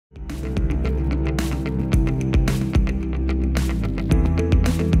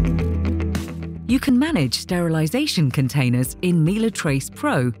You can manage sterilization containers in MELAtrace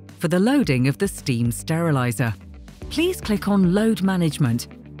Pro for the loading of the steam sterilizer. Please click on Load Management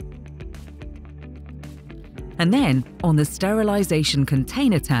and then on the Sterilization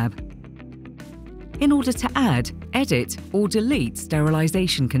Container tab in order to add, edit or delete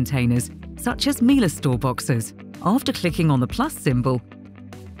sterilization containers such as MELAstore Boxes. After clicking on the plus symbol,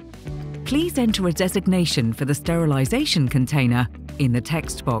 please enter a designation for the sterilization container in the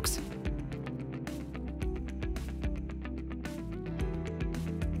text box.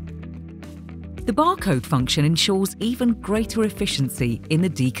 The barcode function ensures even greater efficiency in the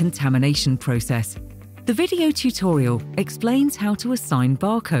decontamination process. The video tutorial explains how to assign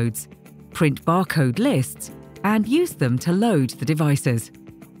barcodes, print barcode lists, and use them to load the devices.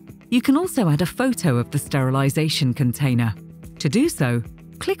 You can also add a photo of the sterilization container. To do so,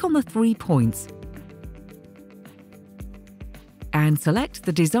 click on the 3 points and select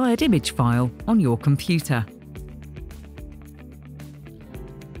the desired image file on your computer.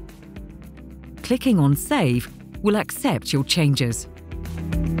 Clicking on Save will accept your changes.